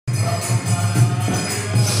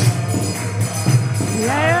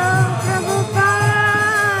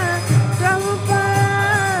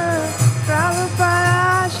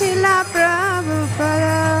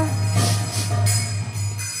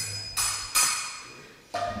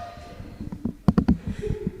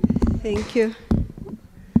Thank you.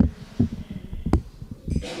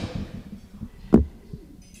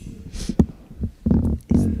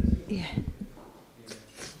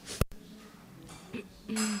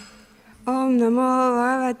 Om Namo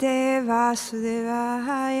Bhagavate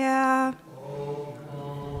Vasudevaya.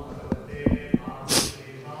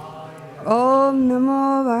 Om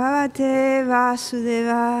Namo Bhagavate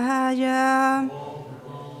Vasudevaya.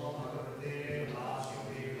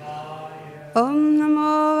 Om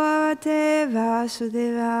Namo Bhagavate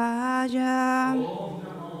Vasudevaya.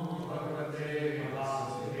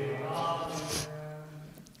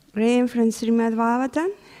 Reading from Srimad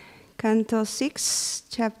Bhagavatam, Canto 6,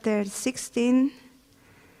 Chapter 16,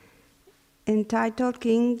 entitled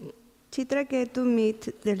King Chitraketu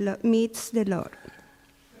meets the Lord.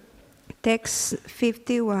 Text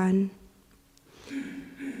 51.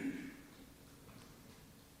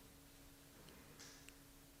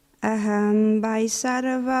 Aham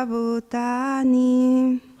Vaisarva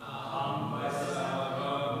Bhutani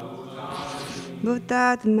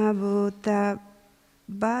Bhutatma Bhuta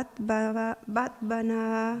Bhatbana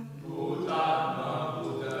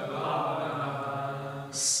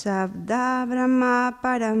Sabda Brahma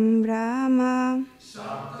Param Brahma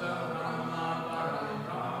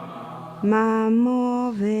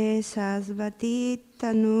Mamo Vesasvati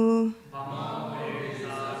Tanu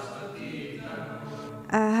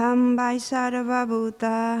Aham Vaisarva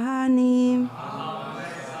Bhutani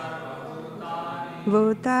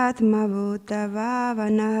Bhutatma Bhuta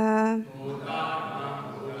Bhavana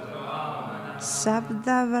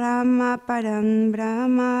Sabda Brahma Param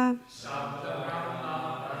Brahma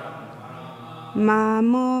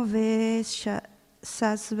Mamo Vesasvati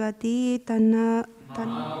Tanu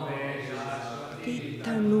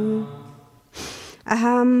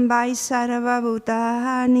Aham Vaisarva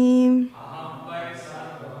Bhutani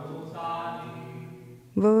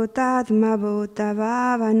Bhutatma Bhuta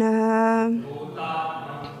Bhavana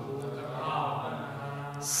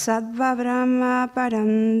Sattva Brahma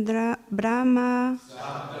Param Brahma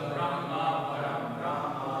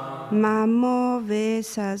Mamo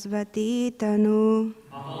Vesasvati Tanu.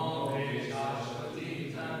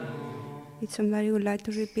 If somebody would like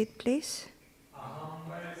to repeat, please.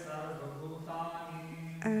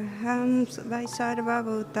 Aham Vaisarva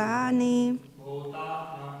Bhutani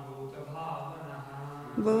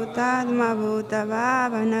Bhutatma Bhuta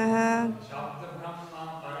Bhavana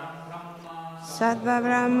Sattva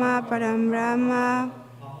Brahma Param Brahma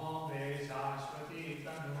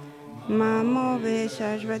Mamo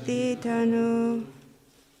Vesasvati Tanu.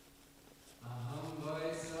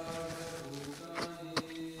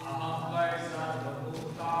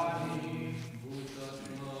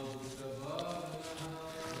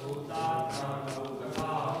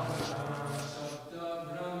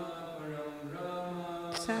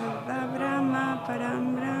 Sattva Brahma Param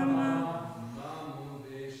Brahma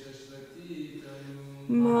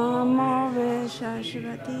Mamo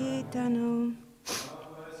Vesasvati Tanu.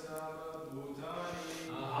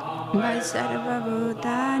 Vaisarva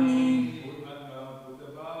Bhutani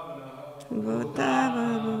Bhutava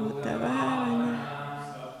Bhuta Bhavana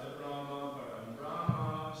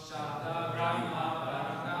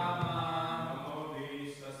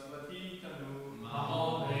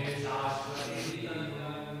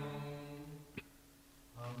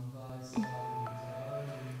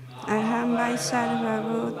Aham Vaisarva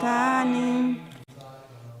Bhutani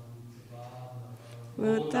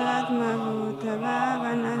Bhutatma Bhuta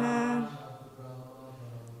Bhavana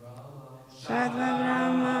Sattva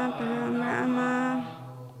Brahma Param Brahma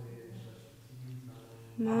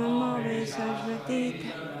Mamo Vesasvati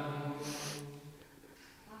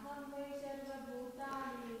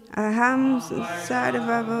Aham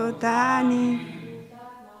Sarva Bhutani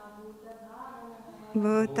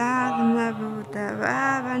Bhutatma Bhuta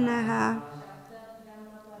Bhavana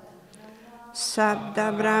Sabda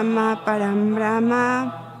Brahma Param Brahma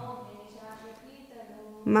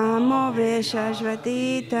Mamo Vesasvati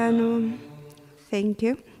Tanu. Thank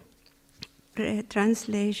you.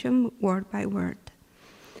 Translation word by word.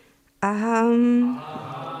 Aham,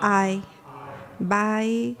 I,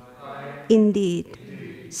 by, indeed,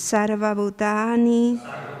 Sarva Bhutani,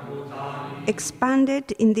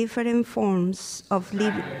 expanded in different forms of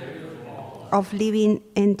living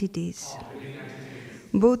entities.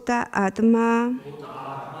 Bhuta Atma,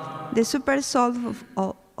 the super soul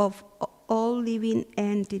of all living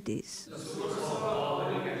entities.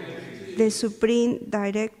 The supreme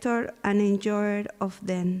director and enjoyer of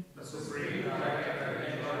them.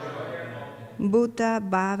 Bhuta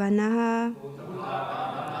Bhavana,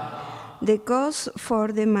 the cause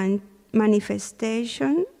for the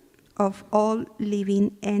manifestation of all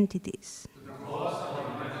living entities.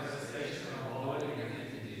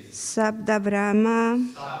 Sabda Brahma,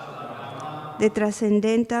 the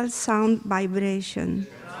transcendental sound vibration.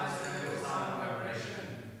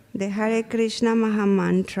 The Hare Krishna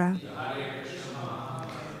Mahamantra.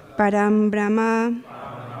 Param Brahma,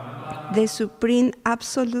 the Supreme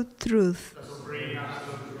Absolute Truth.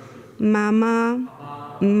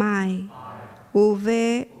 Mama, my.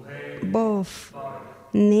 Uve, both.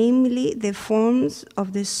 Namely, the forms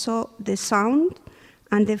of the sound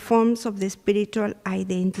and the forms of the spiritual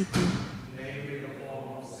identity.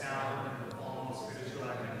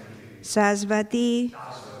 Sasvati,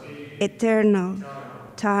 eternal.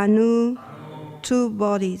 Tanu, two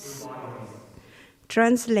bodies.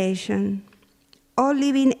 Translation. All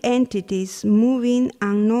living entities, moving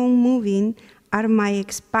and non-moving, are my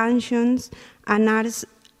expansions and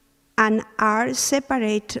are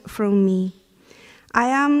separate from me. I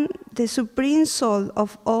am the supreme soul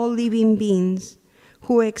of all living beings,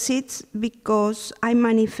 who exists because I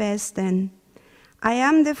manifest them. I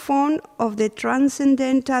am the form of the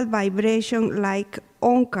transcendental vibration like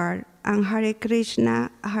Onkar and Hare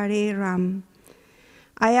Krishna, Hare Ram.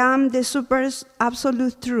 I am the super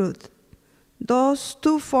absolute truth. Those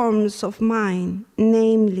two forms of mine,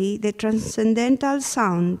 namely the transcendental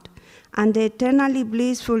sound and the eternally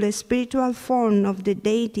blissful spiritual form of the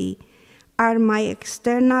deity, are my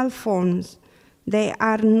external forms. They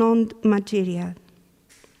are non-material.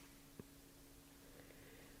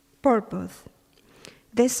 Purpose.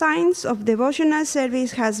 The science of devotional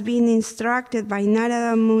service has been instructed by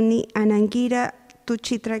Narada Muni and Angira to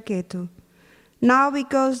Chitraketu. Now,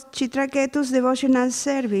 because Chitraketu's devotional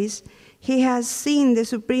service, he has seen the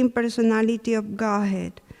Supreme Personality of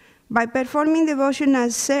Godhead. By performing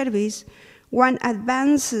devotional service, one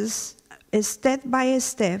advances step by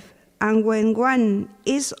step, and when one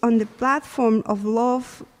is on the platform of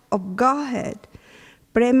love of Godhead,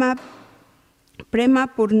 Prema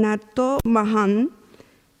Purnato Mahan,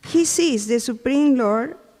 he sees the Supreme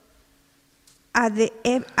Lord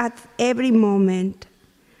at every moment.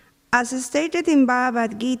 As stated in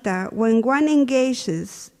Bhagavad Gita, when one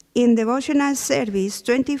engages in devotional service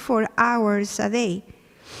 24 hours a day,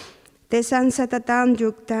 Tesam Satatam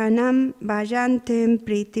Yuktanam Bhajantem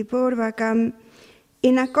Pritipurvakam,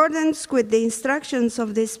 in accordance with the instructions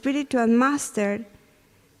of the spiritual master,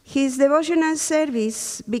 his devotional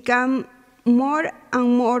service becomes more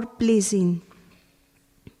and more pleasing.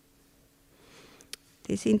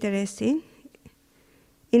 This is interesting.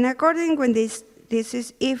 In accordance with this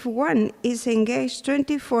is if one is engaged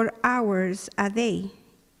 24 hours a day,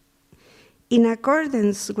 in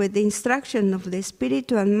accordance with the instruction of the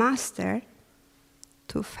spiritual master,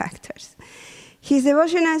 two factors, his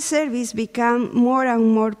devotional service becomes more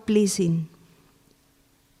and more pleasing.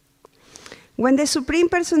 When the Supreme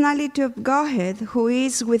Personality of Godhead, who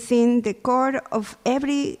is within the core of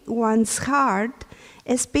everyone's heart,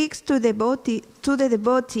 speaks to the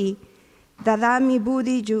devotee, Dadami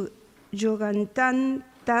Buddhi Yogantan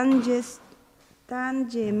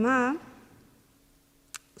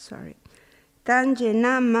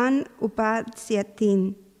Tanjenaman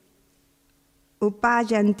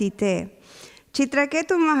Upajantite.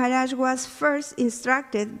 Chitraketu Maharaj was first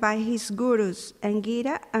instructed by his gurus,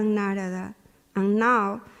 Angira and Narada, and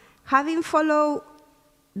now, having followed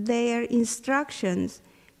their instructions,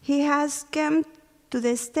 he has come to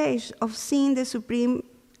the stage of seeing the Supreme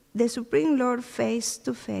Lord face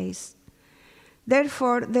to face.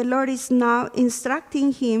 Therefore, the Lord is now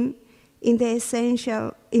instructing him in the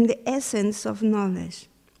essence of knowledge.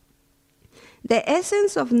 The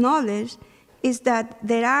essence of knowledge is that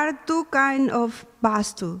there are two kinds of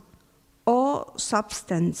vastu, or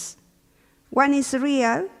substance. One is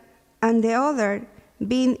real, and the other,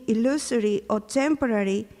 being illusory or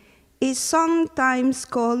temporary, is sometimes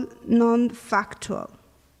called non-factual.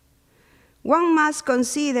 One must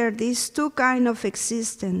consider these two kinds of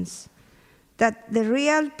existence, that the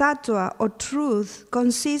real tattva or truth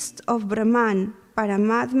consists of Brahman,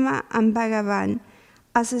 Paramatma, and Bhagavan,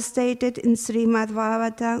 as stated in Srimad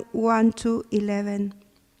Bhagavatam 1-11.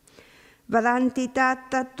 Vadanti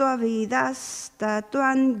tattva vidas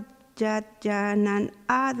tattuan jatjanan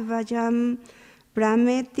advajam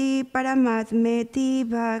Brahmeti Paramatmeti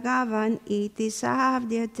Bhagavan iti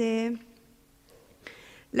savdyate.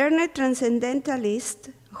 Learned transcendentalists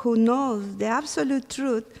who knows the absolute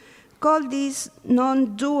truth call this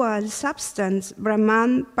non-dual substance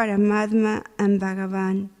Brahman, Paramatma, and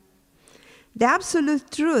Bhagavan. The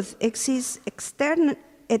absolute truth exists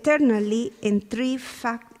eternally in three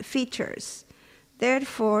features.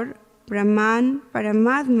 Therefore, Brahman,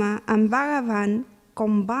 Paramatma, and Bhagavan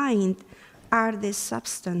combined are the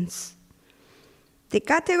substance. The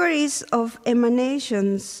categories of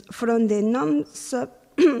emanations from the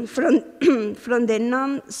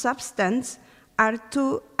non-substance are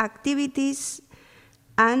two activities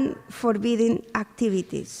and forbidden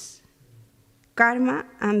activities, karma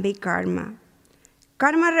and vikarma.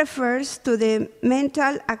 Karma refers to the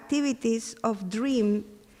mental activities of dream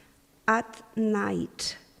at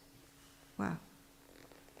night. Wow.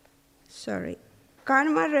 Sorry.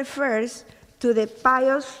 Karma refers to the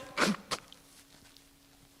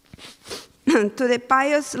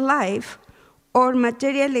pious life or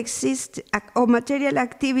material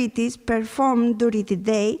activities performed during the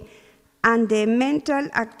day and the mental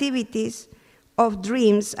activities of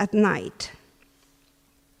dreams at night.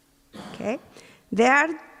 Okay?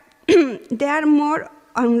 There are more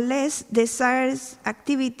or less desired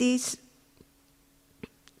activities.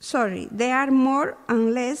 There are more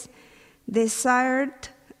and less desired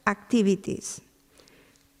activities.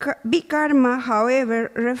 Vikarma,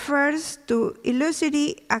 however, refers to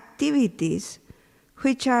illusory activities,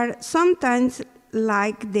 which are sometimes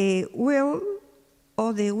like the will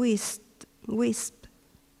or the wisp.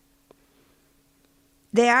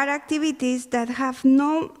 They are activities that have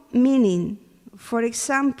no meaning. For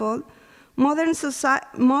example, modern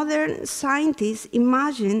scientists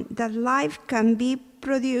imagine that life can be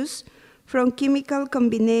produced from chemical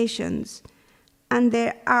combinations, and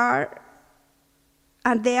they are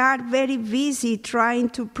very busy trying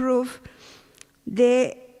to prove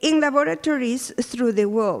in laboratories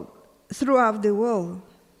throughout the world.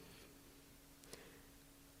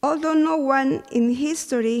 Although no one in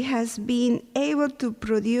history has been able to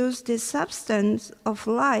produce the substance of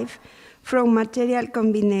life from material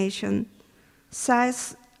combination,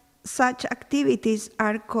 such activities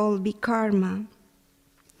are called vikarma.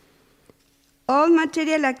 All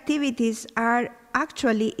material activities are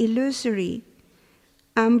actually illusory,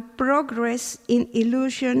 and progress in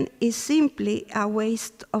illusion is simply a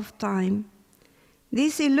waste of time.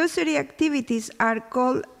 These illusory activities are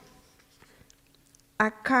called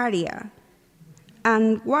akarya,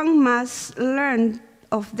 and one must learn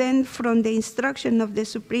of them from the instruction of the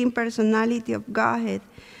Supreme Personality of Godhead,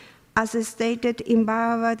 as stated in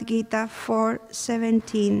Bhagavad Gita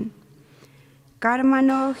 4:17.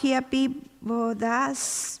 Karmano hyapi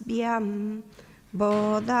bodhasvyam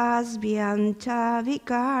cha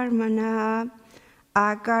vikarmana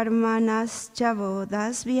akarmanascha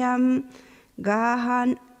bodhasvyam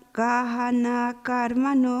gahana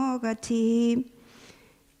karmano gati.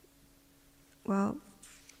 Well,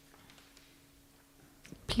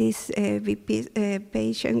 please be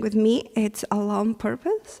patient with me. It's a long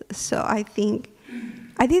purpose, so I think,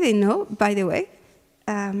 I didn't know, by the way.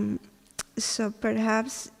 So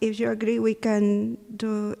perhaps, if you agree, we can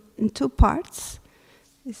do in two parts.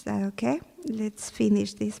 Is that okay? Let's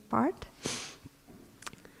finish this part.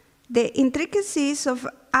 The intricacies of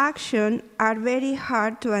action are very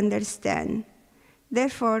hard to understand.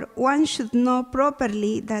 Therefore, one should know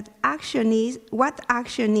properly that what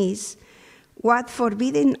action is, what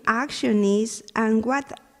forbidden action is, and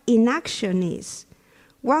what inaction is.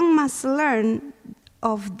 One must learn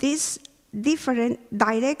of this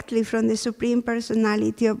directly from the Supreme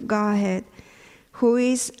Personality of Godhead, who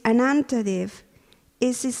is Anantadev,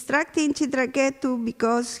 is instructing Chitraketu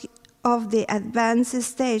because of the advanced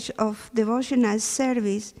stage of devotional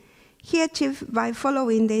service he achieved by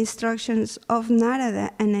following the instructions of Narada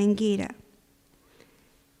and Angira.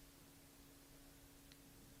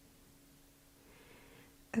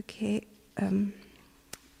 Okay,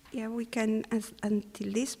 yeah, we can,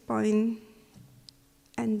 until this point,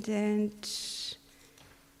 and then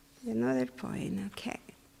another point, okay.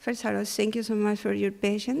 First of all, thank you so much for your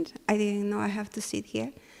patience. I didn't know I have to sit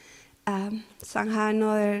here.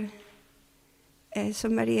 Somehow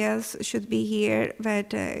somebody else should be here, but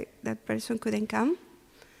that person couldn't come.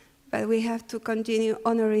 But we have to continue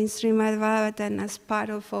honoring Srimad Bhagavatam as part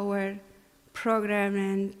of our program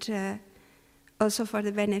and also for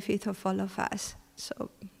the benefit of all of us. So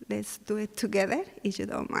let's do it together, if you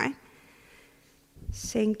don't mind.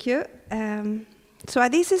 Thank you. So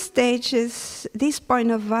at this stage, this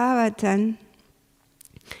point of Bhagavatam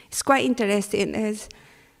is quite interesting. It's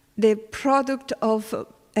the product of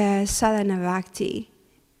sadhana bhakti.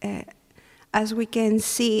 As we can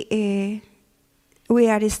see, we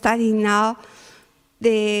are studying now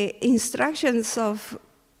the instructions of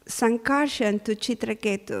Sankarshan to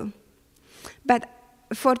Chitraketu. But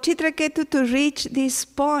for Chitraketu to reach this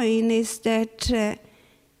point is that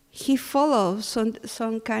he follows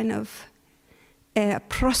some kind of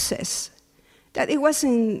process, that it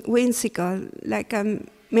wasn't whimsical, like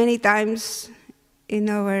many times in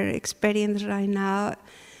our experience right now,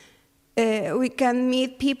 we can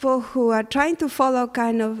meet people who are trying to follow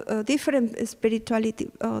kind of different spirituality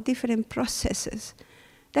or different processes.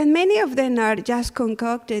 Then many of them are just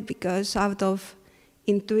concocted because out of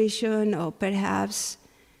intuition or perhaps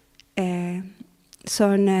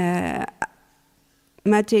some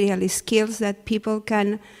material skills that people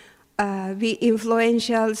can be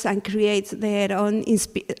influential and create their own,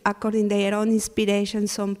 according to their own inspiration,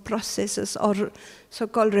 some processes or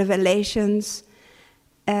so-called revelations.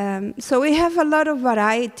 So we have a lot of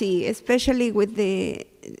variety, especially with the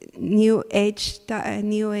New Age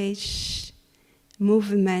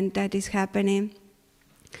movement that is happening.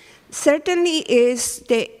 Certainly is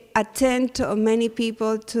the attempt of many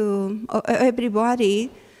people to,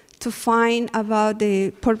 everybody, to find about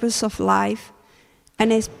the purpose of life.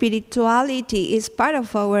 And spirituality is part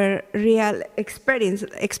of our real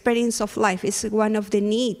experience of life. It's one of the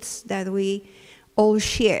needs that we all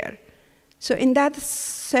share. So in that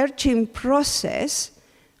searching process,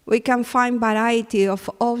 we can find variety of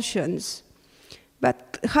options.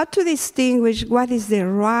 But how to distinguish what is the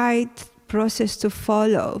right process to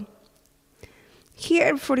follow?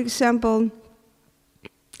 Here, for example,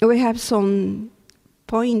 we have some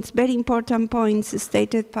points, very important points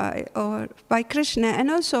stated by Krishna,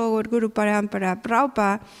 and also our Guru Parampara.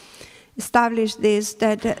 Prabhupada established this,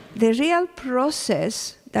 that the real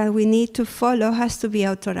process that we need to follow has to be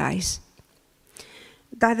authorized.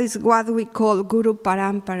 That is what we call Guru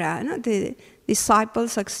Parampara, no? The disciple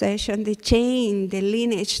succession, the chain, the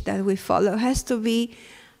lineage that we follow has to be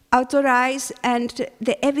authorized, and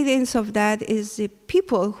the evidence of that is the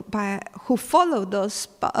people who follow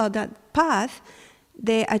that path,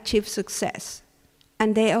 they achieve success,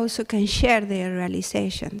 and they also can share their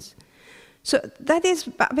realizations. So that is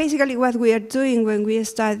basically what we are doing when we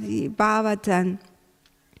study Bhagavatam.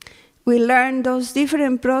 We learn those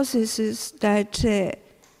different processes that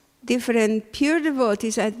different pure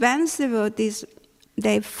devotees, advanced devotees,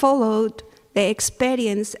 they followed, they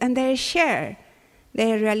experienced, and they share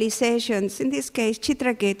their realizations, in this case,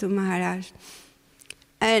 Chitraketu Maharaj.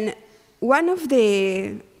 And one of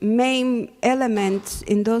the main elements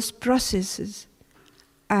in those processes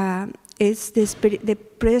is the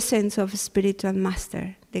presence of a spiritual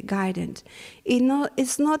master, the guidance.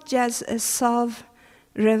 It's not just a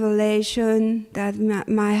self-revelation that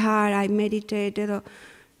my heart, I meditated, or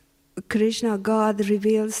Krishna, God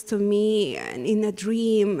reveals to me in a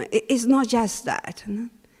dream. It's not just that. No?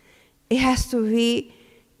 It has to be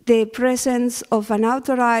the presence of an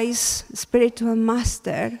authorized spiritual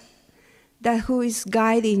master who is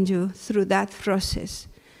guiding you through that process.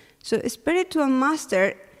 So a spiritual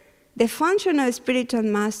master, the function of a spiritual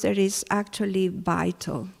master is actually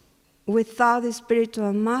vital. Without a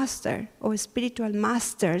spiritual master or spiritual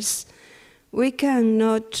masters, we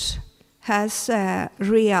cannot have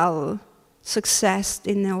real success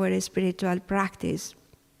in our spiritual practice.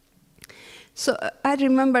 So I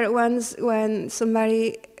remember once when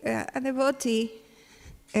somebody, a devotee,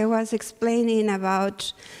 was explaining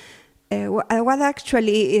about what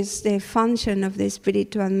actually is the function of the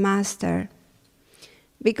spiritual master.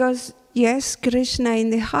 Because, yes, Krishna in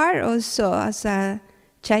the heart also, as a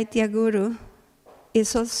Chaitya Guru,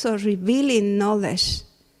 is also revealing knowledge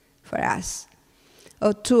for us,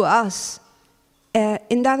 or to us.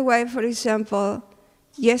 In that way, for example,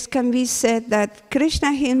 yes, can be said that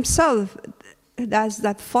Krishna himself does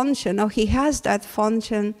that function, or he has that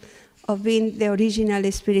function of being the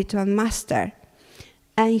original spiritual master.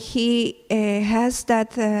 And he has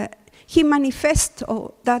that, he manifests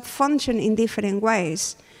that function in different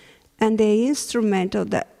ways. And the instrument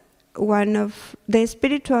of one of the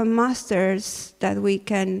spiritual masters that we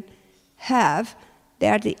can have, they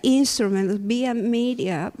are the instruments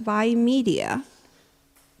by media,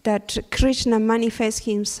 that Krishna manifests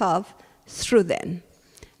himself through them.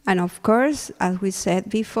 And of course, as we said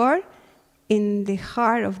before, in the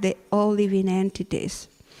heart of all living entities.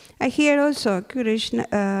 I hear also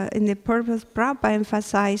Krishna, in the purpose, Prabhupada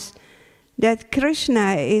emphasized that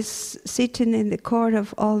Krishna is sitting in the core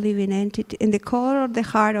of all living entities, in the core of the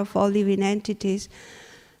heart of all living entities,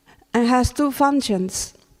 and has two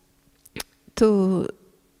functions.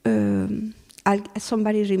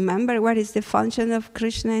 Somebody remember what is the function of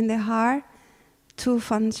Krishna in the heart? Two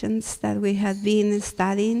functions that we have been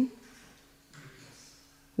studying: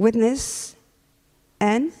 witness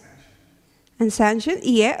and sanction.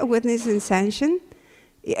 Yeah, witness and sanction.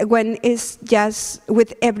 When it's just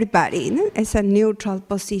with everybody, it's a neutral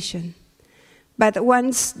position. But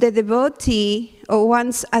once a devotee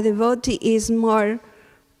is more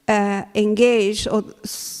engaged or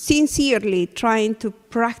sincerely trying to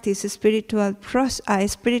practice a spiritual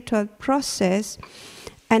process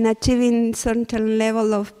and achieving certain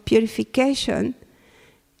level of purification,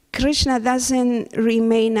 Krishna doesn't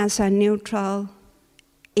remain as a neutral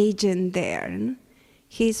agent there.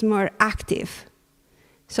 He's more active.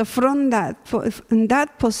 So from that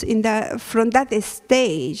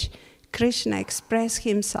stage, Krishna expresses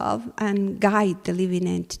himself and guides the living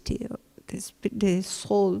entity, the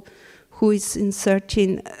soul who is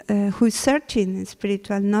searching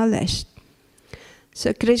spiritual knowledge.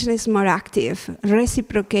 So Krishna is more active,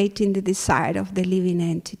 reciprocating the desire of the living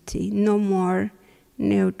entity, no more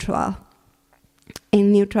neutral,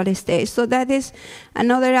 in neutral state. So that is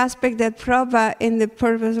another aspect that Prabhupada in the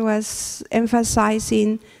purpose was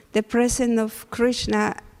emphasizing, the presence of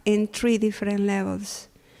Krishna in 3 different levels.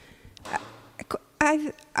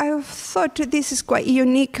 I thought this is quite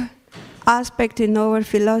unique aspect in our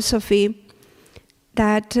philosophy,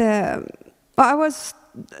 that I was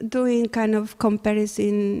doing kind of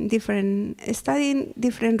comparison, studying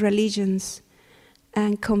different religions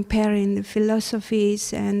and comparing the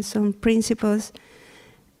philosophies and some principles.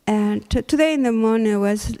 And today in the morning I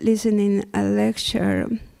was listening a lecture,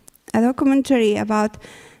 a documentary about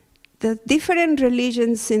the different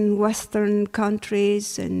religions in Western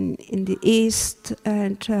countries and in the East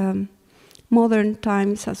and modern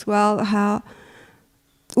times as well, how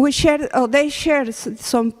they shared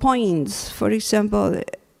some points. For example,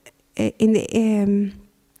 in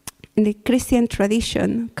the Christian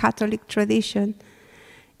tradition, Catholic tradition,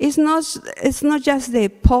 it's not just the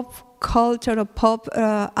pop culture or pop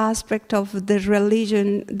aspect of the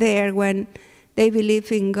religion there, when they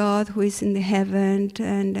believe in God who is in the heaven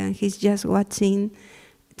and he's just watching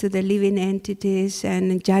to the living entities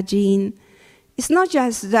and judging. It's not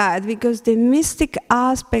just that, because the mystic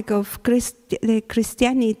aspect of the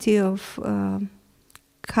Christianity of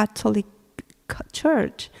Catholic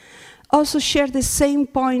Church also share the same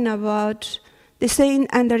point about the same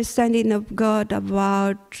understanding of God,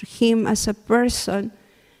 about him as a person.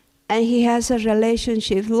 And he has a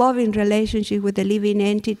relationship, loving relationship with the living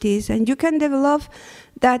entities. And you can develop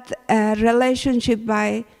that relationship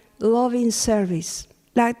by loving service.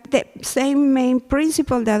 Like the same main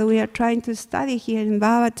principle that we are trying to study here in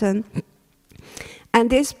Bhagavatam. And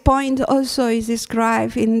this point also is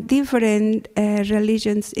described in different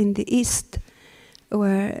religions in the East,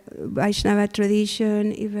 where Vaishnava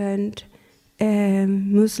tradition, even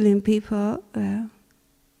Muslim people,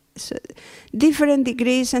 so different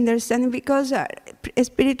degrees understanding, because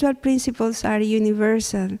spiritual principles are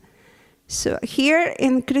universal. So here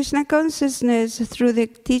in Krishna consciousness, through the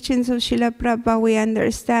teachings of Srila Prabhupada, we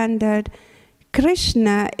understand that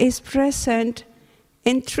Krishna is present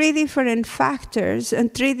in 3 different factors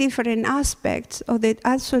and 3 different aspects of the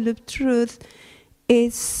absolute truth.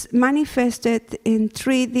 Is manifested in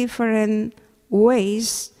 3 different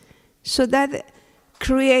ways, so that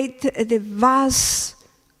create the vast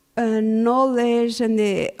knowledge and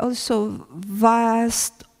also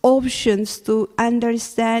vast options to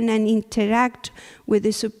understand and interact with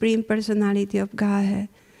the Supreme Personality of Godhead.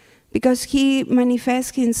 Because he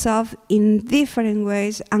manifests himself in different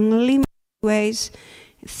ways, unlimited ways,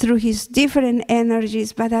 through his different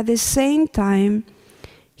energies, but at the same time,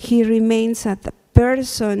 he remains a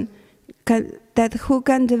person who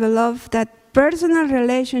can develop that personal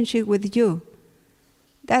relationship with you.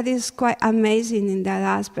 That is quite amazing in that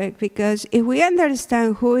aspect, because if we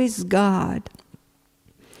understand who is God,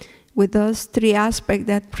 with those 3 aspects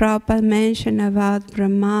that Prabhupada mentioned about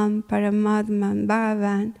Brahman, Paramatma, and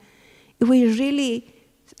Bhagavan, if we really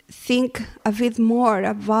think a bit more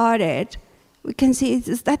about it, we can see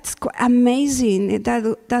that's quite amazing.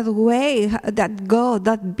 That way, that God,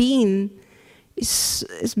 that being,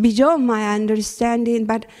 is beyond my understanding,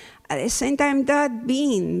 but at the same time, that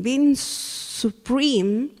being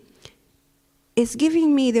supreme, is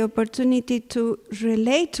giving me the opportunity to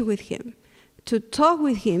relate with him, to talk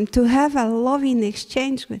with him, to have a loving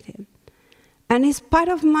exchange with him. And it's part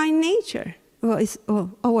of my nature, or it's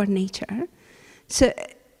our nature. So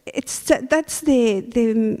that's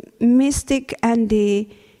the mystic and the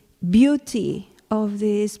beauty of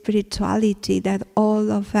the spirituality that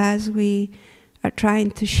all of us, we are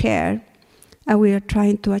trying to share and we are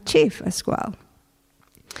trying to achieve as well.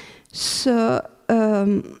 So,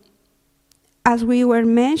 as we were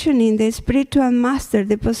mentioning, the spiritual master,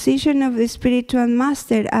 the position of the spiritual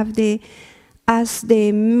master as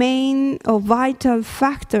the main or vital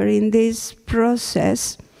factor in this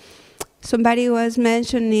process, somebody was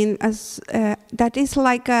mentioning as that is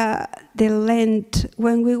like the lens.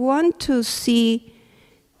 When we want to see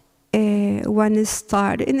one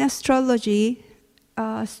star. In astronomy,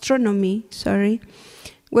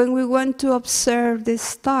 when we want to observe the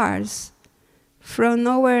stars from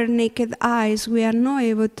our naked eyes, we are not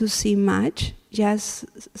able to see much, just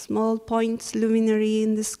small points, luminary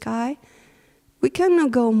in the sky. We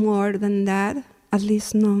cannot go more than that. At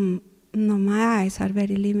least no, my eyes are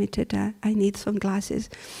very limited. I need some glasses.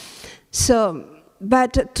 So,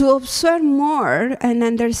 but to observe more and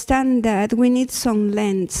understand that, we need some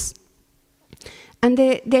lens. And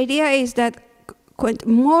the idea is that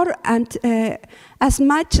more and as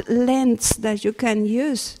much lens that you can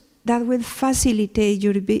use, that will facilitate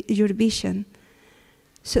your vision.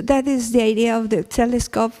 So that is the idea of the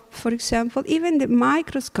telescope, for example, even the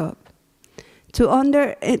microscope. To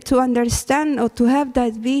understand or to have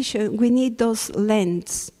that vision, we need those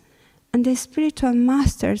lenses. And the spiritual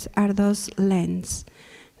masters are those lenses.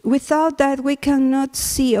 Without that, we cannot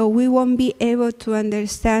see, or we won't be able to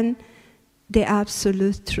understand the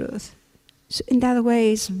absolute truth. So in that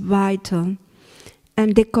way, it's vital.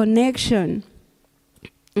 And the connection.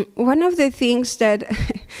 One of the things that,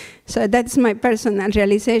 so that's my personal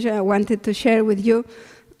realization I wanted to share with you.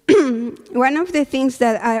 One of the things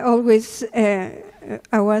that I always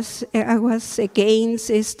I was against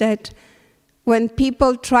is that when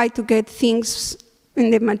people try to get things in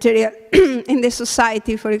the material, in the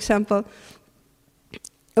society, for example,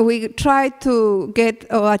 we try to get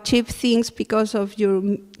or achieve things because of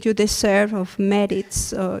you deserve of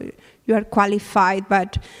merits, or you are qualified.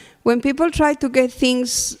 But when people try to get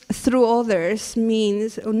things through others,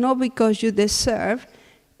 means not because you deserve,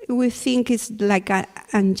 we think it's like an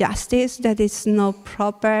injustice, that it's not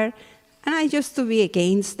proper. And I used to be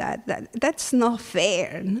against that. That's not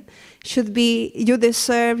fair. Should be you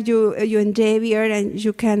deserve, you endeavor, and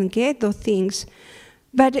you can get those things.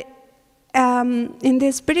 But in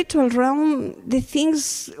the spiritual realm, the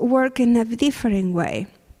things work in a different way.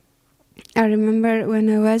 I remember when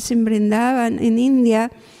I was in Vrindavan in India,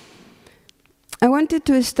 I wanted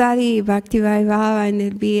to study Bhakti Vaibhava and the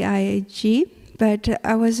BIG, but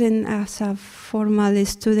I wasn't as a formal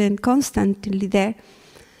student constantly there.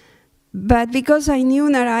 But because I knew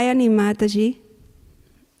Narayani Mataji,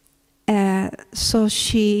 so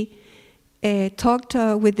she talked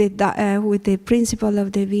with the principal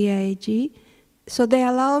of the VIG, so they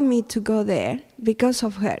allowed me to go there because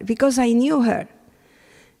of her, because I knew her.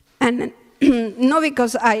 And not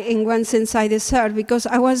because in one sense I deserved, because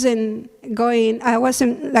I wasn't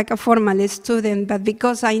like a formal student, but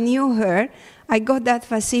because I knew her, I got that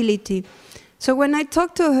facility. So when I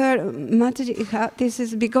talked to her, Mataji, this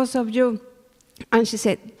is because of you. And she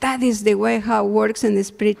said, that is the way how it works in the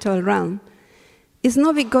spiritual realm. It's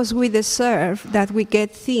not because we deserve that we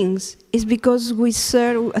get things. It's because we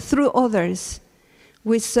serve through others.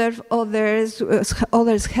 We serve others,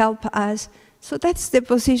 others help us. So that's the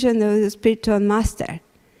position of the spiritual master.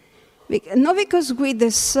 Not because we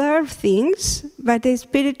deserve things, but the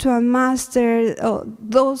spiritual master,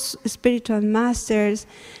 those spiritual masters,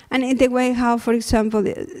 and in the way how, for example,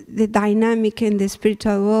 the dynamic in the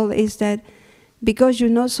spiritual world is that because you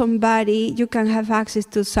know somebody, you can have access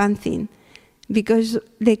to something. Because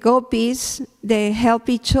the gopis, they help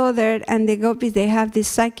each other, and the gopis, they have the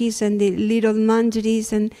sakis and the little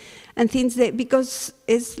manjaris and things that, because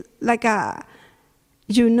it's like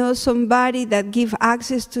you know somebody that give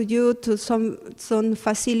access to you to some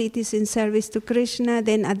facilities in service to Krishna,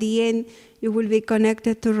 then at the end you will be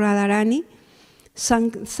connected to Radharani.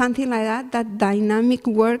 Something like that dynamic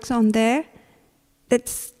works on there.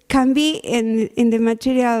 That can be in the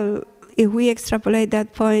material, if we extrapolate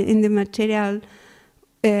that point in the material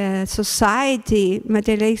society,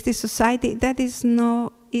 materialistic society, that is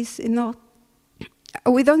not,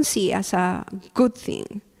 we don't see as a good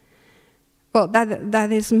thing. Well,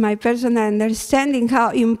 that is my personal understanding, how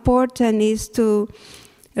important it is to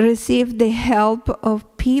receive the help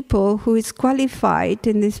of people who is qualified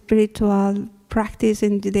in the spiritual practice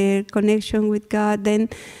and their connection with God. Then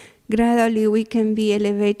gradually we can be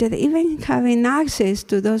elevated, even having access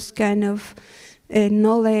to those kind of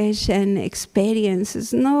knowledge and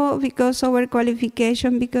experiences, not because of our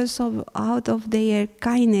qualification, because of out of their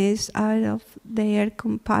kindness, out of their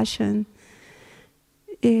compassion.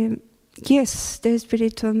 Yes, the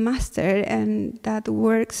spiritual master, and that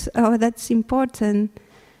works. Oh, that's important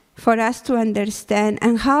for us to understand,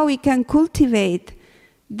 and how we can cultivate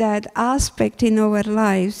that aspect in our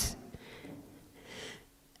lives.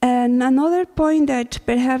 And another point that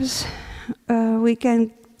perhaps we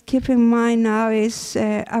can keep in mind now is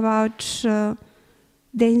about the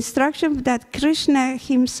instruction that Krishna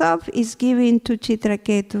himself is giving to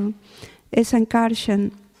Chitraketu,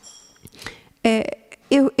 Sankarshan.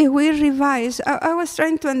 if we revise, I was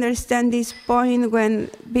trying to understand this point when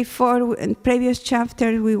before, in previous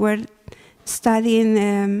chapter, we were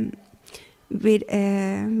studying with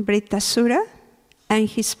Vritasura and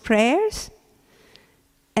his prayers.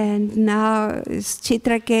 And now it's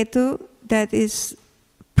Chitraketu, that is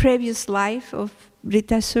previous life of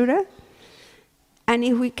Vritasura. And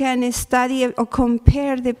if we can study or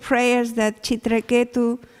compare the prayers that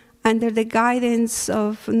Chitraketu, under the guidance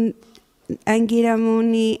of Angira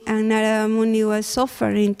Muni and Narada Muni, was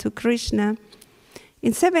offering to Krishna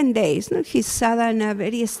in 7 days, his sadhana,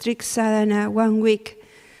 very strict sadhana, 1 week,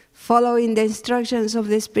 following the instructions of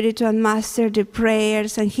the spiritual master, the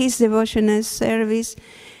prayers, and his devotional service,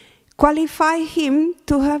 qualify him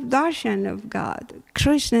to have darshan of God.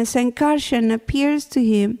 Krishna's Sankarshan appears to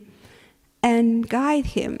him and guide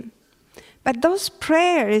him. But those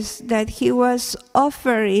prayers that he was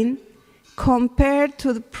offering, compared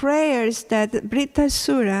to the prayers that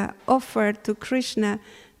Vritasura offered to Krishna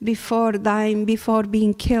before dying, before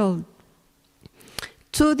being killed,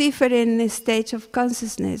 2 different stages of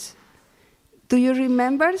consciousness. Do you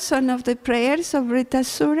remember some of the prayers of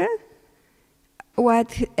Vritasura?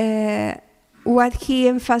 What he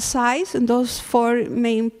emphasized in those 4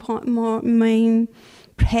 main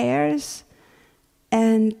prayers,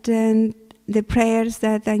 and the prayers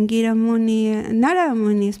that Angira Muni, Narada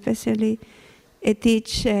Muni especially,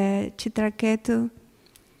 teach Chitraketu.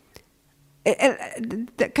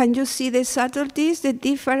 Can you see the subtleties, the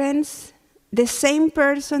difference? The same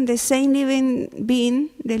person, the same living being,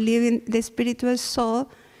 the spiritual soul,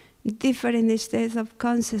 different states of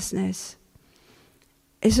consciousness.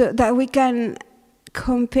 So that we can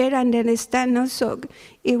compare and understand also,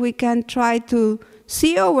 if we can try to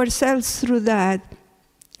see ourselves through that,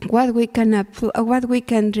 what we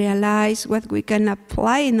can realize, what we can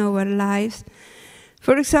apply in our lives.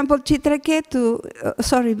 For example, Vritasura,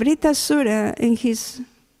 in his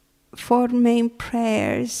 4 main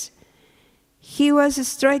prayers, he was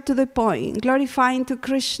straight to the point, glorifying to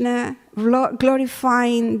Krishna,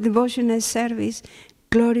 glorifying devotional service,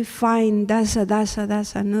 glorifying dasa,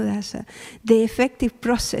 nudasa, the effective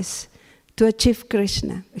process to achieve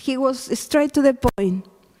Krishna. He was straight to the point.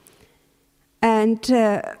 And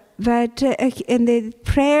but in the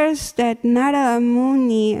prayers that Narada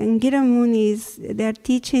Muni and Gira Muni they're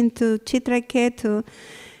teaching to Chitraketu,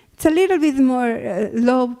 it's a little bit more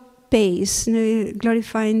low pace,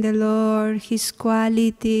 glorifying the Lord, His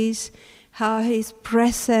qualities, how He's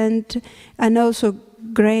present, and also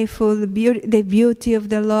grateful, the beauty of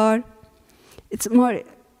the Lord. It's more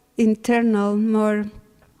internal, more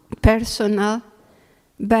personal,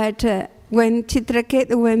 but when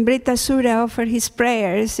Vritasura offered his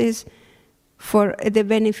prayers, is for the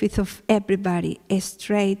benefit of everybody,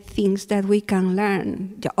 straight things that we can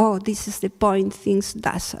learn. Oh, this is the point, things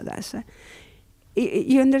dasa.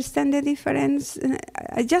 You understand the difference?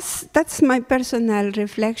 That's my personal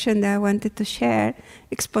reflection that I wanted to share,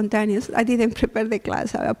 spontaneous. I didn't prepare the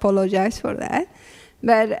class, I apologize for that.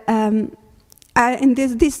 But in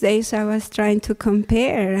these days I was trying to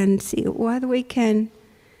compare and see what we can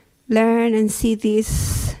learn and see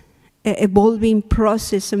this evolving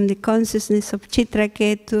process in the consciousness of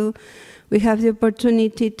Chitraketu. We have the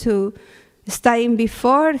opportunity to study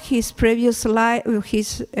before his previous life,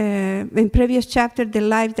 in previous chapter, the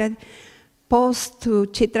life that posed to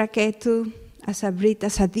Chitraketu as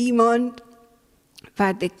a demon,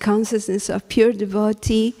 but the consciousness of pure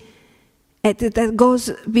devotee that goes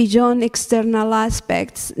beyond external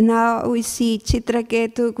aspects. Now we see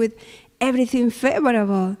Chitraketu with everything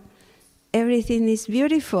favorable. Everything is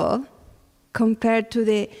beautiful compared to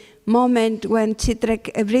the moment when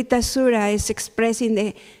Vritasura is expressing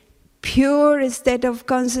the pure state of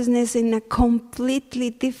consciousness in a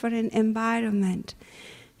completely different environment.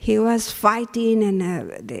 He was fighting, and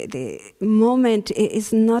the moment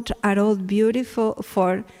is not at all beautiful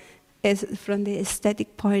from the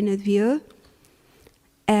aesthetic point of view.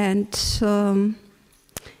 And so,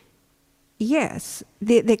 yes,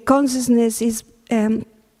 the consciousness is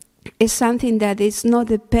something that is not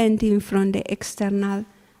depending from the external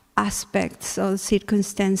aspects or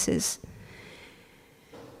circumstances.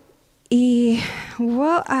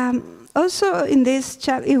 Also in this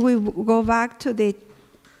chapter, if we go back to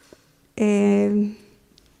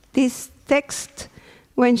this text,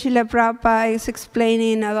 when Srila Prabhupada is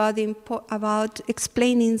explaining about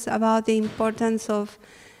the importance of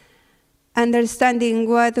understanding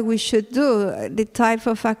what we should do, the type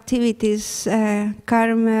of activities,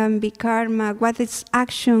 karma and vikarma, what is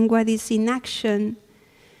action, what is inaction.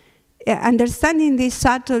 Understanding these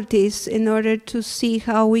subtleties in order to see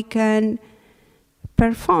how we can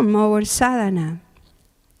perform our sadhana.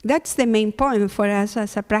 that's the main point for us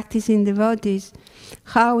as a practicing devotees,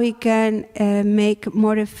 how we can make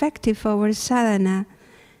more effective our sadhana.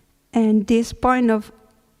 And this point of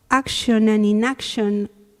action and inaction,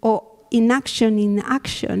 or inaction in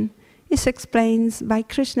action, is explained by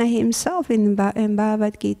Krishna himself in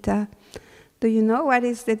Bhagavad Gita. Do you know what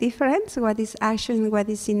is the difference? What is action and what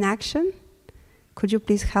is inaction? Could you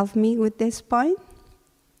please help me with this point?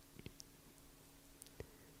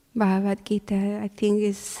 Bhagavad Gita, I think,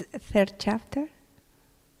 is 3rd chapter.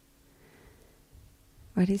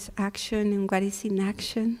 What is action and what is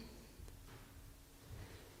inaction?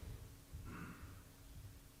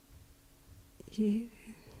 Yeah.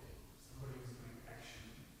 Somebody who's doing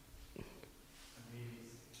action and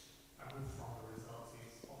needs a good from the results,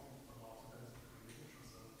 he's often a lot of those creative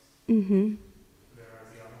results. Whereas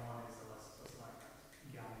the other one is less just like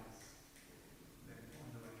young is then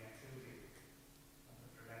ongoing activity. And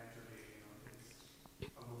eventually, it's a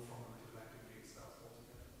good from the mental activity itself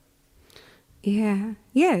altogether. Yeah,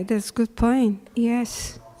 that's a good point.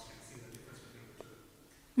 Yes.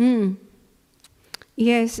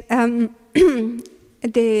 Yes.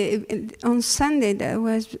 On Sunday, that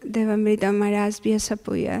was Devamrita Maharaj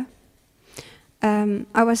Vyasapuja.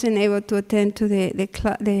 I wasn't able to attend to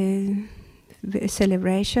the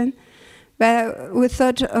celebration, but we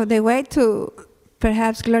thought the way to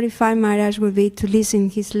perhaps glorify Maharaj would be to listen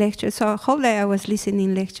his lectures. So whole day I was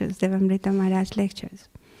listening lectures, Devamrita Maharaj lectures.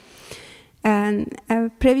 And a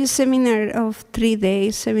previous seminar of 3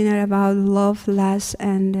 days, seminar about love, lust,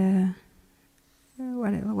 and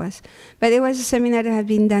whatever it was. But it was a seminar that had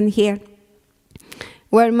been done here,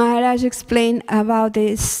 where Maharaj explained about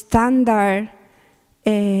the standard,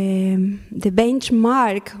 the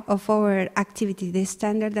benchmark of our activity, the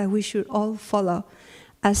standard that we should all follow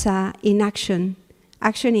as action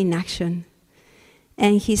in action.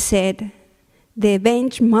 And he said, the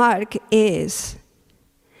benchmark is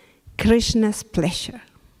Krishna's pleasure.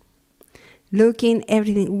 Looking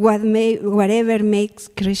everything, whatever makes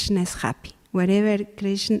Krishna happy,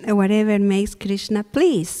 whatever makes Krishna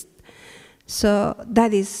pleased. So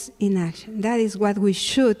that is in action. That is what we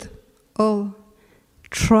should all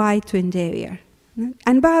try to endeavor.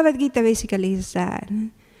 And Bhagavad Gita basically is that.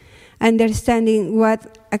 Understanding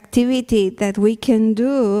what activity that we can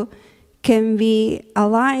do can be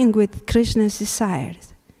aligned with Krishna's desires.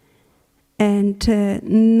 And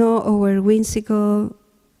not our whimsical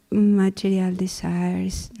material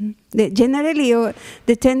desires. Generally,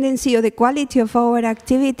 the tendency or the quality of our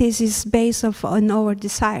activities is based on our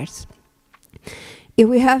desires. If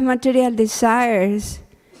we have material desires,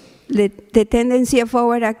 the tendency of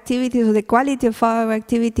our activities or the quality of our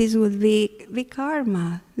activities would be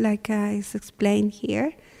karma, like I explained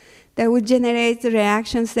here, that would generate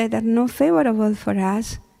reactions that are not favorable for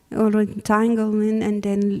us, or entanglement, and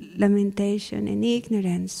then lamentation and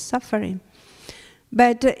ignorance, suffering.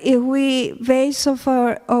 But if we base of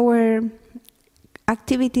our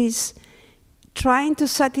activities trying to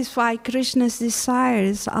satisfy Krishna's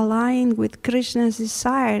desires, aligned with Krishna's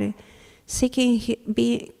desire, seeking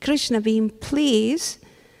Krishna being pleased,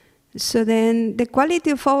 so then the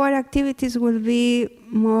quality of our activities will be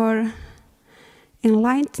more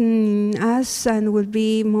enlightening us and will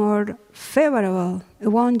be more favorable. It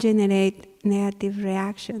won't generate negative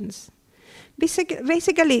reactions.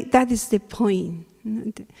 Basically, that is the point,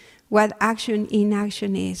 what action in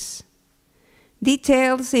action is.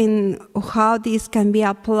 Details in how this can be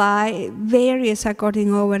applied varies according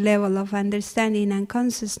to our level of understanding and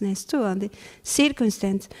consciousness too, and the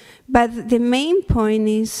circumstance. But the main point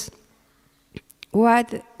is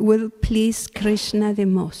what will please Krishna the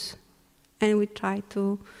most. And we try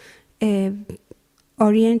to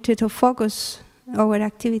orient it or focus our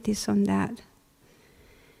activities on that.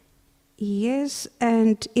 Yes,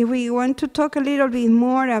 and if we want to talk a little bit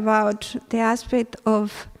more about the aspect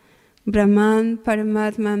of Brahman,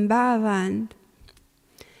 Paramatma, and Bhagavan,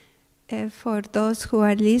 for those who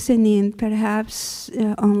are listening, perhaps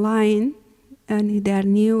online, and they are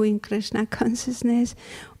new in Krishna consciousness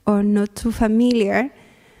or not too familiar,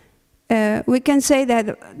 we can say that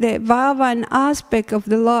the Bhagavan aspect of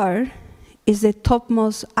the Lord is the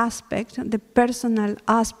topmost aspect, the personal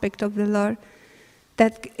aspect of the Lord,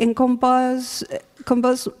 that encompass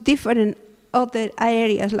different other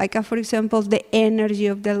areas, like for example, the energy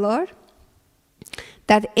of the Lord.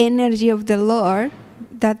 That energy of the Lord,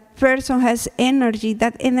 that person has energy,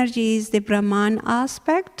 that energy is the Brahman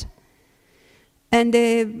aspect. And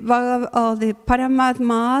the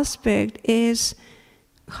Paramatma aspect is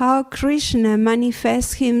how Krishna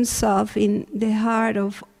manifests himself in the heart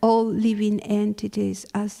of all living entities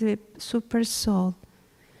as the super soul.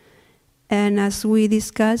 And as we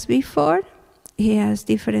discussed before, he has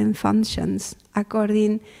different functions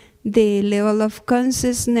according the level of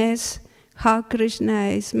consciousness, how Krishna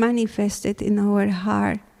is manifested in our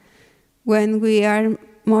heart. When we are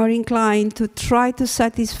more inclined to try to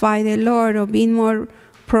satisfy the Lord or being more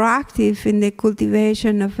proactive in the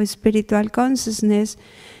cultivation of a spiritual consciousness,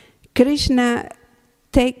 Krishna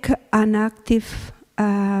take an active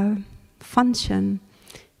function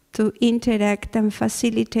to interact and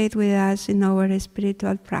facilitate with us in our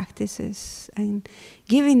spiritual practices and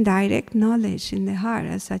giving direct knowledge in the heart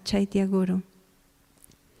as a Chaitya Guru.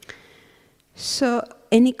 So,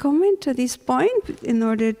 any comment at this point in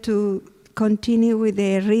order to continue with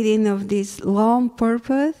the reading of this long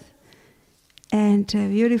purport and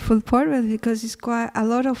beautiful purport, because it's quite a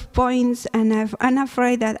lot of points, and I'm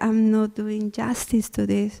afraid that I'm not doing justice to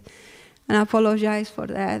this, and I apologize for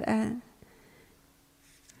that.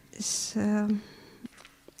 So,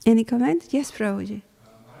 any comment? Yes, Prabhuji. I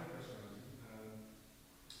have a question.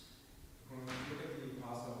 When we look at the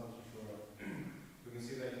past of Shishura, we can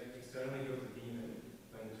see that externally he was a demon,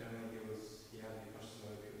 but internally he had the consciousness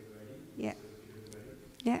of a pure devotee. Yeah.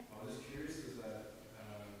 Yeah. I was just curious,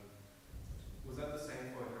 was that the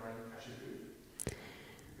same for Hiranyakashipu?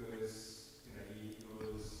 Because he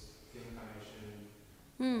was the incarnation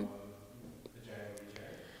of the J.O.V.J.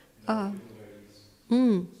 Oh. So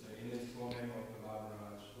in this format of the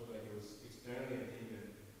Lavaraj, although he was externally a demon,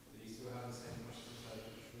 did he still have the same consciousness as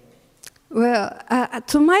Shishura? Well,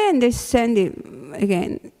 to my understanding,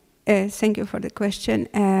 again, thank you for the question.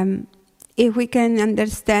 If we can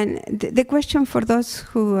understand, the question for those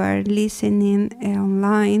who are listening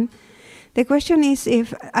online, the question is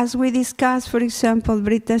if, as we discussed, for example,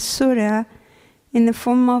 Vritasura, in the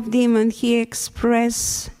form of demon, he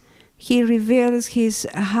reveals his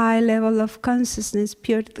high level of consciousness,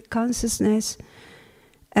 pure consciousness.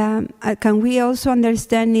 Can we also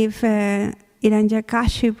understand if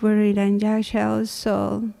Hiranyakashipu or Hiranyaksha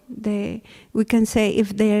also, we can say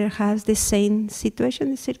if they have the same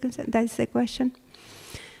situation, the circumstance? That's the question.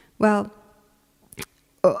 Well,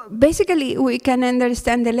 basically we can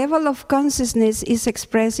understand the level of consciousness is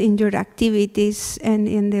expressed in your activities and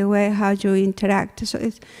in the way how you interact. So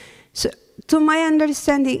to my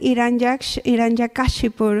understanding,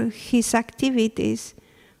 Hiranyakashipu, his activities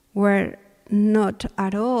were not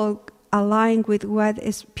at all aligned with what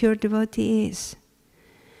a pure devotee is.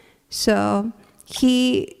 So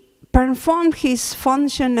he performed his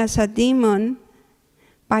function as a demon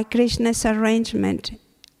by Krishna's arrangement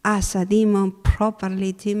as a demon,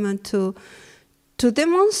 properly demon, to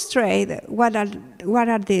demonstrate what are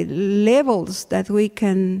the levels that we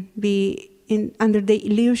can be in under the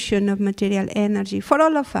illusion of material energy for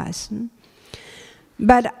all of us.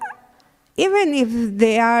 But even if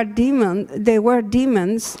they were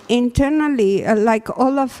demons, internally, like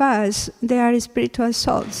all of us, they are spiritual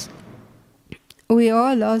souls. We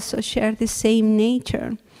all also share the same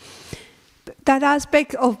nature. That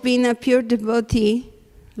aspect of being a pure devotee,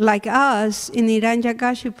 like us, in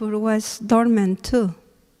Hiranyakashipu was dormant too.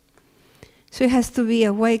 So it has to be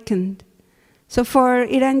awakened. So for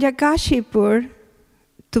Hiranyakashipu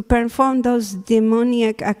to perform those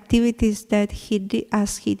demoniac activities that he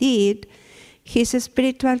did, his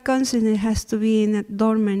spiritual consciousness has to be in a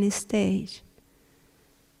dormant stage.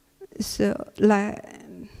 So,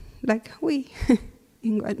 like we,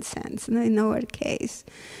 in one sense, in our case,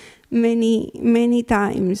 many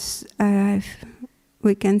times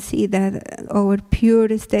we can see that our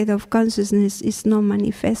pure state of consciousness is not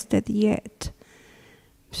manifested yet.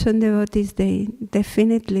 Some devotees, they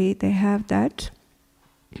definitely have that,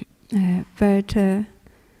 but.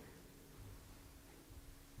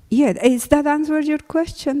 Yeah, is that answer your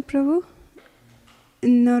question, Prabhu?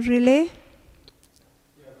 Not really?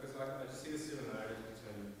 Yeah, because I just see the similarities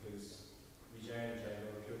between Vijay and Jay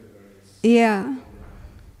were pure devotees. Yeah. And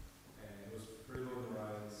it was through Lord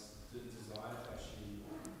Narayan's desire to actually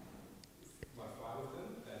fight with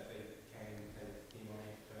them that they became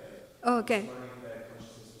demonic first. Okay. I was wondering if their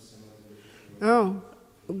consciousness was similar to the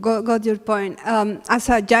Got your point. As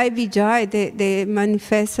a Jai Vijay, they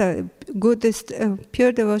manifest a good,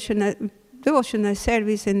 pure devotional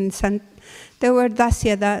service, and they were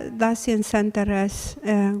Dasya and Santaras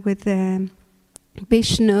with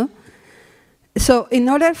Vishnu. So, in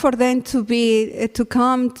order for them to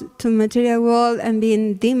come to material world and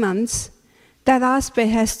being demons, that aspect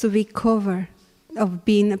has to be covered of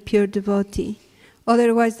being a pure devotee.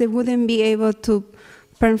 Otherwise, they wouldn't be able to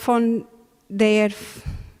perform their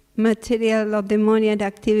material or demoniac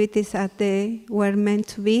activities as they were meant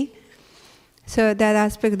to be. So that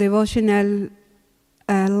aspect, devotional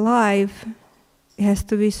life, It has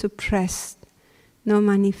to be suppressed, not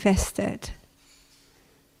manifested.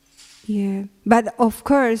 Yeah, but of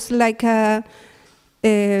course, like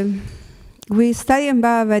we study in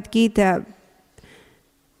Bhagavad Gita,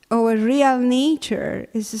 our real nature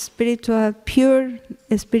is spiritual, pure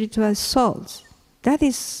spiritual souls. That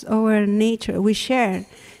is our nature. We share.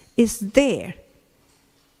 It's there.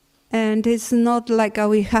 And it's not like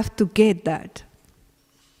we have to get that.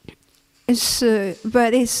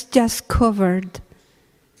 But it's just covered.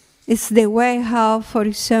 It's the way how, for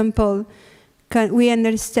example, we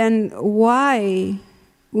understand why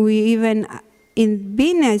we even, in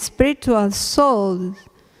being a spiritual soul,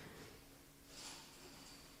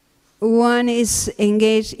 one is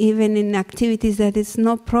engaged even in activities that is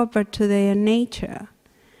not proper to their nature.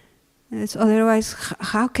 Otherwise,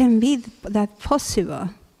 how can be that possible?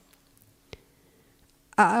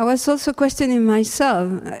 I was also questioning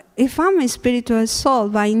myself, if I'm a spiritual soul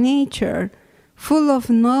by nature, full of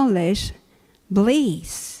knowledge,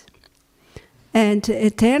 bliss, and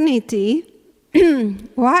eternity,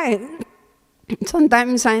 why?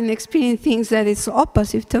 Sometimes I'm experiencing things that is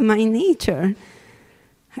opposite to my nature.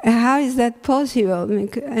 How is that possible?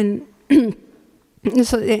 And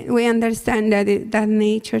so we understand that that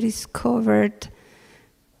nature is covered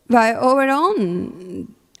by our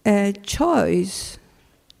own choice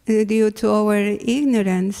due to our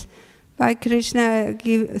ignorance. By Krishna,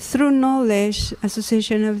 through knowledge,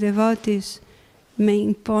 association of devotees,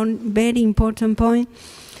 very important point,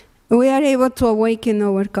 we are able to awaken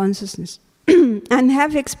our consciousness and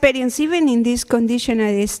have experience even in this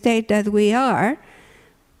conditional state that we are.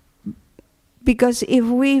 Because if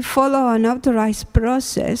we follow an authorized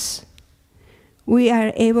process, we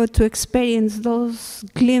are able to experience those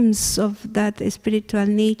glimpses of that spiritual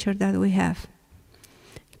nature that we have.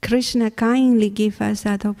 Krishna kindly gives us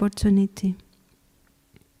that opportunity.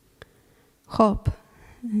 Hope.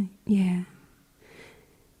 Yeah.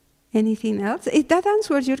 Anything else? That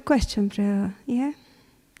answers your question, Prabhu. Yeah?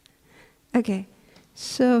 Okay.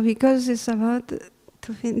 So because it's about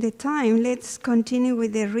to finish the time, let's continue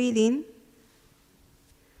with the reading.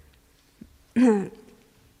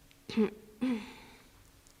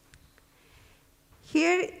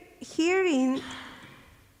 Herein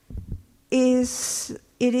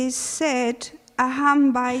it is said,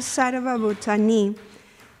 Aham Vai Sarva Bhutani.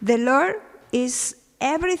 The Lord is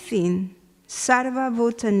everything, Sarva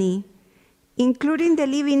Bhutani, including the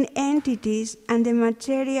living entities and the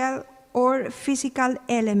material or physical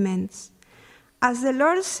elements. As the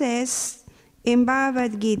Lord says in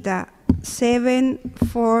Bhagavad Gita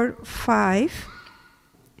 7:4-5,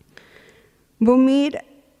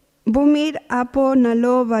 Bhumir apo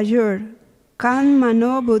nalo vajur, kan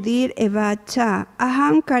mano budir evacha,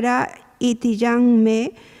 ahankara itijang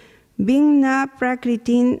me, bingna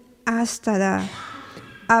prakritin astada,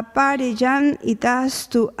 aparijan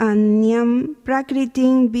itastu anyam,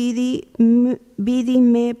 prakritin vidi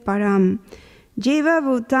me param, jiva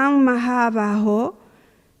bhutang mahabaho,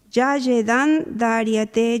 Jajedan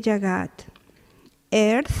Daryate Jagat.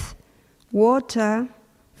 Earth, water,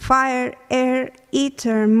 fire, air,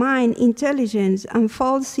 ether, mind, intelligence, and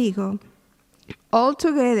false ego.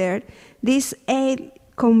 Altogether, these eight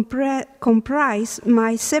comprise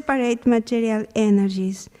my separate material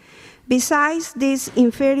energies. Besides this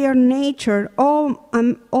inferior nature,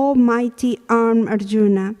 almighty arm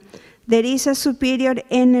Arjuna, there is a superior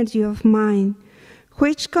energy of mind,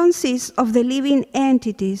 which consists of the living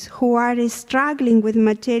entities who are struggling with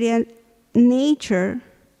material nature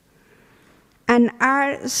and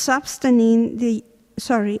are sustaining the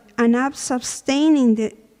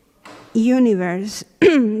universe.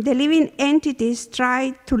 The living entities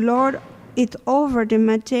try to lord it over the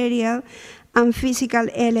material and physical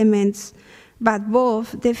elements, but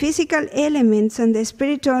both the physical elements and the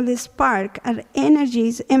spiritual spark are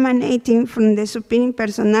energies emanating from the Supreme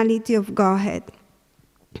Personality of Godhead.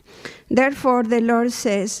 Therefore, the Lord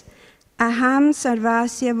says, Aham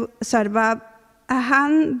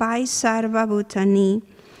Vai Sarva Bhutani.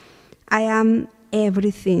 I am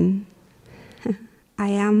everything. I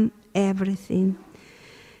am everything.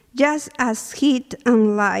 Just as heat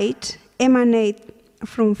and light emanate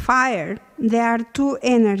from fire, there are two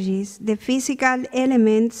energies, the physical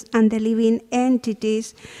elements and the living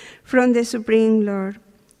entities from the Supreme Lord.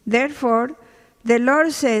 Therefore, the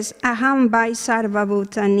Lord says, Aham Vai Sarva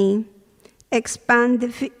Bhutani. Expand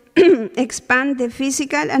the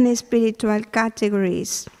physical and spiritual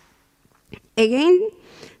categories. Again,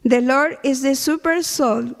 the Lord is the super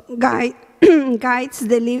soul, guides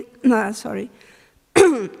the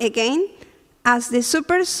Again, as the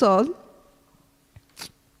super soul,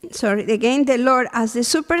 Again, the Lord as the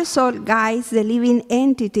super soul guides the living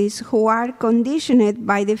entities who are conditioned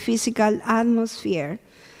by the physical atmosphere.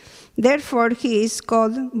 Therefore, he is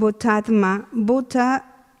called Bhutatma, Bhuta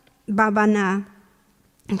Bhavana.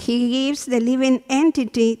 He gives the living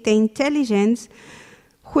entity the intelligence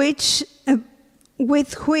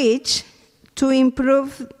with which to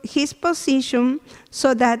improve his position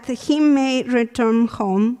so that he may return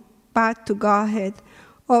home, back to Godhead.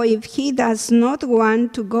 Or if he does not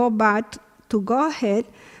want to go back to Godhead,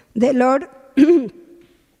 the Lord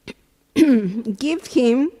gives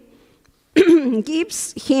him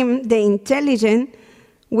the intelligence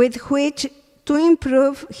with which to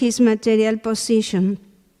improve his material position.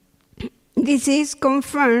 This is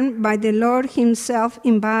confirmed by the Lord himself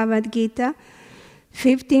in Bhagavad Gita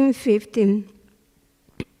 15:15.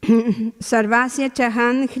 Sarvasya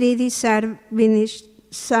chahan hridi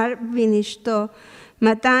sarvinishto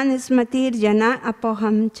matan smatir jana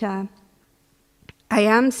apoham cha. I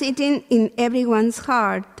am sitting in everyone's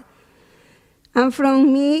heart, and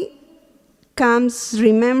from me comes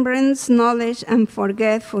remembrance, knowledge, and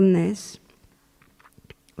forgetfulness.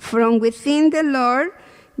 From within the Lord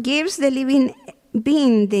gives the living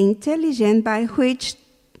being the intelligence by which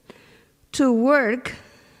to work,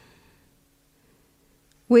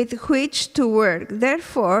 with which to work.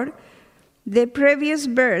 Therefore, the previous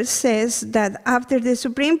verse says that after the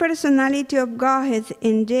Supreme Personality of Godhead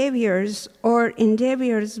endeavors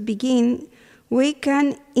begin, we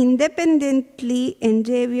can independently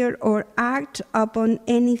endeavor or act upon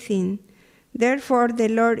anything. Therefore, the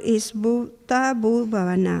Lord is Bhuta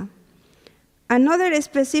Bhavana. Another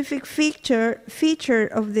specific feature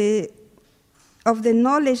of the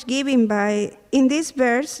knowledge given in this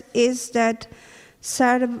verse is that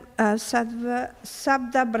Sabda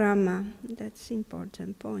Brahma. That's an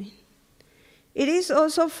important point. It is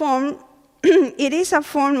also it is a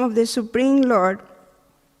form of the Supreme Lord.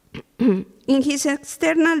 In his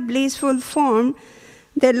external blissful form,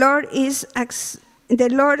 the Lord is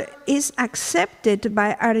accepted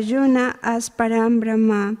by Arjuna as Param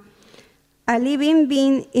Brahma. A living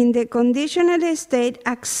being in the conditional state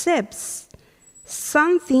accepts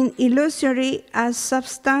something illusory as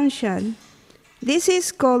substantial. This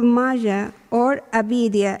is called Maya or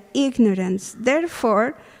avidya, ignorance.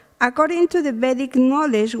 Therefore, according to the Vedic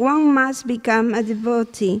knowledge, one must become a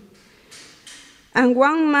devotee. And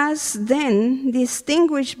one must then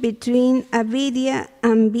distinguish between avidya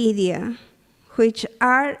and vidya, which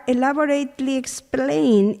are elaborately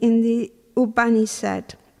explained in the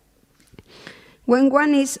Upanishad. When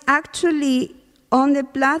one is actually on the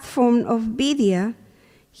platform of vidya,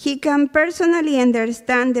 he can personally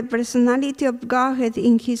understand the personality of Godhead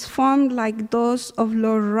in his form like those of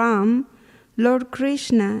Lord Ram, Lord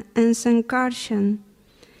Krishna, and Sankarshan.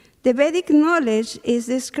 The Vedic knowledge is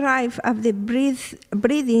described as the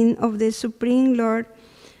breathing of the Supreme Lord,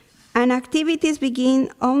 and activities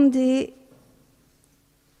begin on the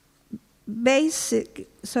basis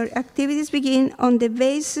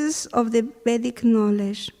of the Vedic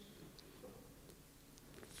knowledge.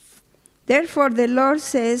 Therefore, the Lord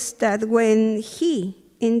says that when he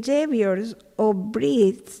endeavors or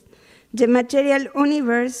breathes, the material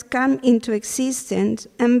universe comes into existence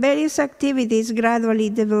and various activities gradually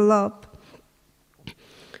develop.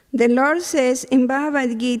 The Lord says in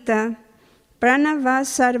Bhagavad Gita, Pranava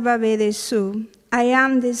Sarva Vedesu, I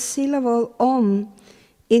am the syllable Om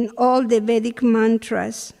in all the Vedic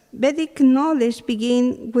mantras. Vedic knowledge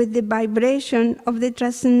begins with the vibration of the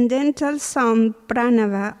transcendental sound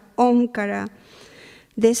Pranava, Omkara.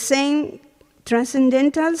 The same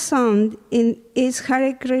transcendental sound is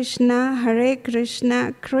Hare Krishna,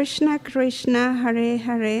 Krishna Krishna, Hare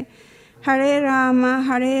Hare, Hare Rama,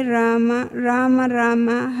 Rama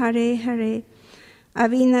Rama, Hare Hare.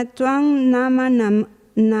 Avinatvam Nama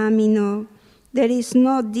Namino. There is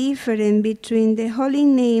no difference between the holy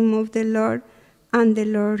name of the Lord and the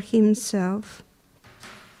Lord himself.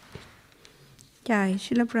 Jai,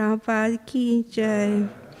 Srila Prabhupada ki jai.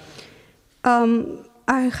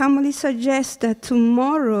 I humbly suggest that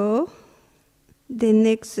tomorrow the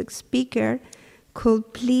next speaker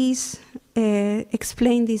could please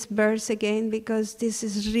explain this verse again, because this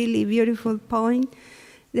is really beautiful point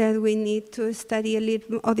that we need to study a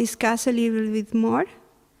little or discuss a little bit more.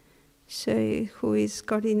 So who is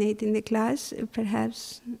coordinating the class?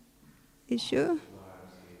 Perhaps is you?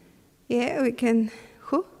 Yeah, we can.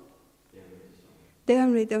 Who?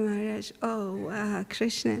 Degamrita Maharaj. Oh, wow,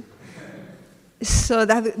 Krishna. So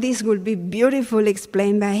that this will be beautifully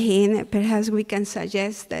explained by him. Perhaps we can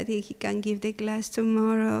suggest that he can give the class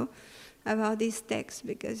tomorrow about this text,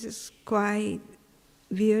 because it's quite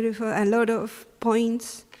beautiful. A lot of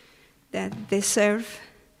points that deserve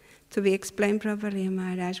to be explained properly, and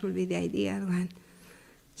Maharaj will be the ideal one.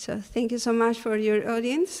 So thank you so much for your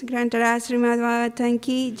audience. Grantaraj Srimad Bhagavatam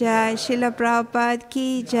ki jai, Srila Prabhupada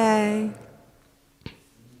ki jai.